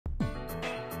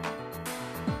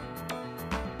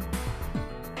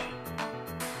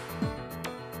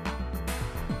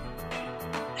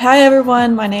Hi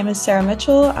everyone, my name is Sarah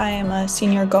Mitchell. I am a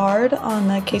senior guard on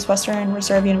the Case Western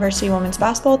Reserve University women's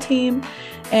basketball team,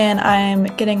 and I'm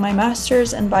getting my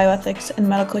master's in bioethics and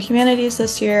medical humanities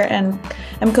this year, and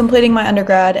I'm completing my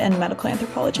undergrad in medical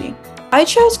anthropology. I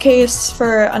chose Case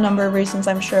for a number of reasons,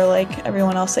 I'm sure, like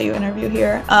everyone else that you interview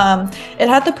here. It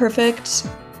had the perfect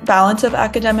balance of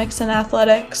academics and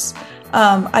athletics.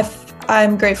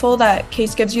 I'm grateful that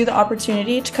Case gives you the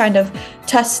opportunity to kind of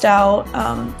test out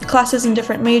classes in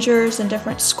different majors and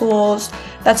different schools.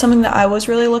 That's something that I was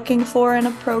really looking for in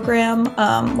a program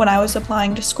when I was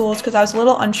applying to schools, because I was a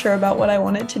little unsure about what I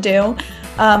wanted to do.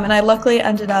 And I luckily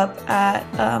ended up at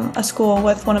a school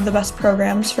with one of the best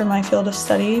programs for my field of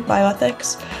study,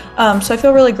 bioethics. So I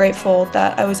feel really grateful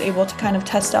that I was able to kind of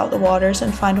test out the waters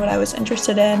and find what I was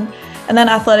interested in. And then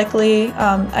athletically,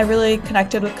 I really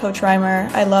connected with Coach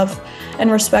Reimer. I love and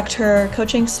respect her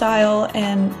coaching style,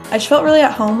 and I just felt really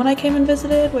at home when I came and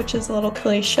visited, which is a little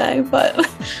cliche, but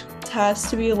it has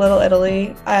to be Little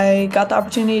Italy. I got the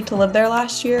opportunity to live there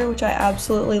last year, which I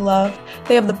absolutely loved.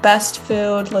 They have the best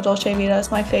food. La Dolce Vita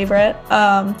is my favorite.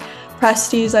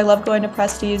 Presti's, I love going to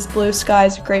Presti's. Blue Sky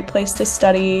is a great place to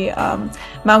study.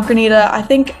 Mount Granita, I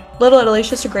think Little Italy is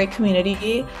just a great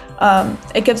community.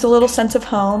 It gives a little sense of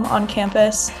home on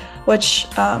campus, which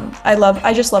I love.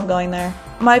 I just love going there.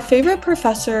 My favorite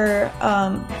professor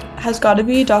has got to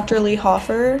be Dr. Lee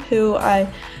Hoffer, who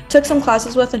I took some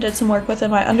classes with and did some work with in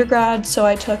my undergrad. So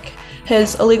I took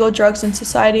his Illegal Drugs in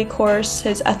Society course,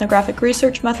 his Ethnographic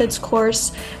Research Methods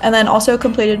course, and then also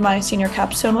completed my senior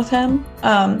capstone with him.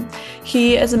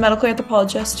 He is a medical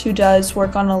anthropologist who does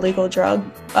work on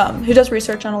who does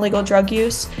research on illegal drug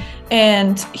use,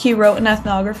 and he wrote an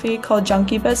ethnography called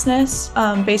Junkie Business,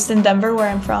 based in Denver, where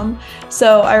I'm from.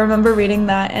 So I remember reading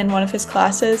that in one of his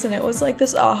classes, and it was like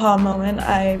this aha moment.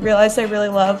 I realized I really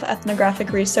love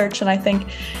ethnographic research, and I think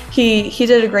he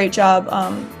did a great job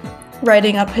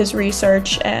writing up his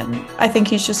research, and I think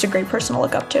he's just a great person to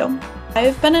look up to.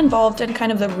 I've been involved in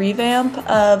kind of the revamp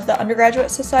of the Undergraduate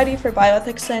Society for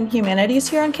Bioethics and Humanities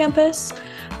here on campus.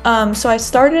 So I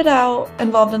started out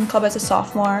involved in the club as a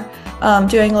sophomore,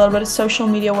 doing a little bit of social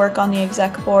media work on the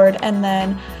exec board, and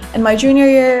then in my junior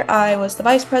year, I was the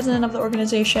vice president of the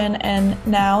organization, and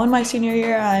now in my senior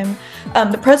year, I'm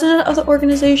the president of the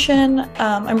organization.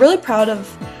 I'm really proud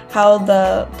of how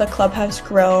the club has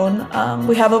grown.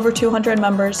 We have over 200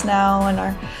 members now and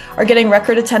are getting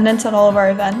record attendance at all of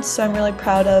our events, so I'm really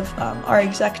proud of our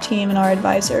exec team and our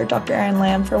advisor, Dr. Erin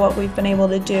Lamb, for what we've been able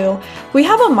to do. We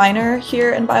have a minor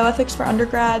here in bioethics for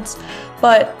undergrads,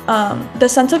 but the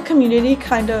sense of community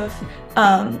kind of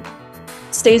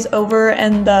stays over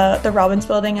in the Robbins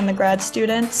building and the grad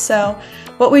students. So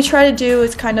what we try to do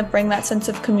is kind of bring that sense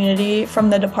of community from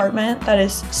the department that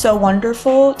is so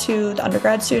wonderful to the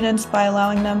undergrad students by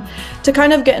allowing them to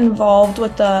kind of get involved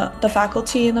with the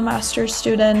faculty and the master's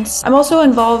students. I'm also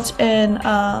involved in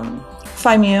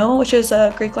Phi Mu, which is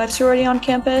a Greek life sorority on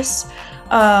campus.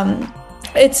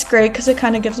 It's great because it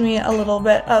kind of gives me a little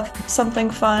bit of something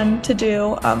fun to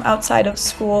do outside of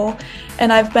school.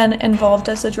 And I've been involved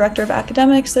as the director of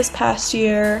academics this past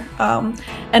year,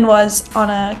 and was on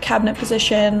a cabinet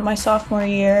position my sophomore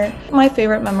year. My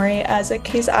favorite memory as a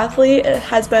Case athlete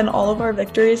has been all of our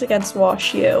victories against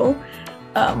WashU.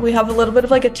 We have a little bit of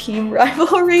like a team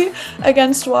rivalry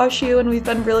against WashU, and we've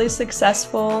been really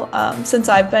successful since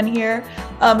I've been here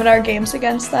in our games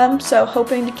against them. So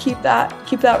hoping to keep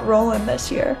that rolling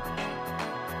this year.